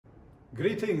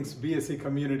Greetings, BSc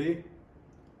community.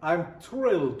 I'm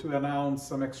thrilled to announce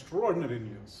some extraordinary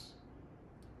news.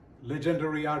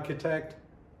 Legendary architect,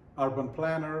 urban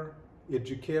planner,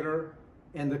 educator,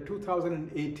 and the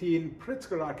 2018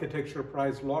 Pritzker Architecture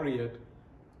Prize laureate,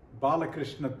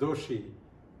 Balakrishna Doshi,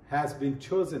 has been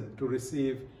chosen to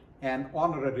receive an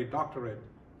honorary doctorate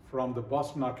from the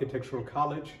Boston Architectural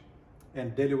College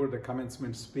and deliver the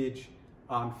commencement speech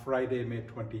on Friday, May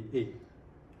 28th.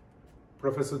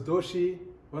 Professor Doshi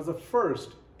was the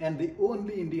first and the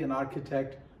only Indian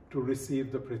architect to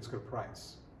receive the Pritzker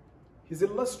Prize. His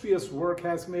illustrious work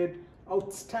has made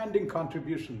outstanding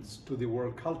contributions to the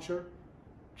world culture,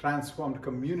 transformed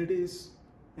communities,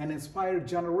 and inspired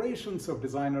generations of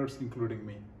designers, including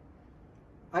me.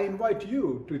 I invite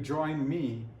you to join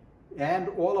me and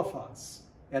all of us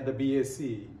at the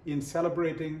BAC in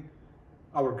celebrating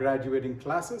our graduating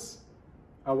classes,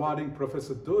 awarding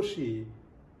Professor Doshi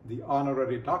the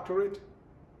honorary doctorate,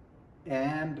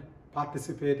 and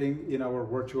participating in our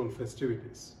virtual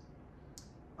festivities.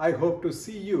 I hope to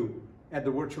see you at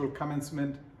the virtual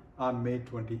commencement on May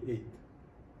 28th.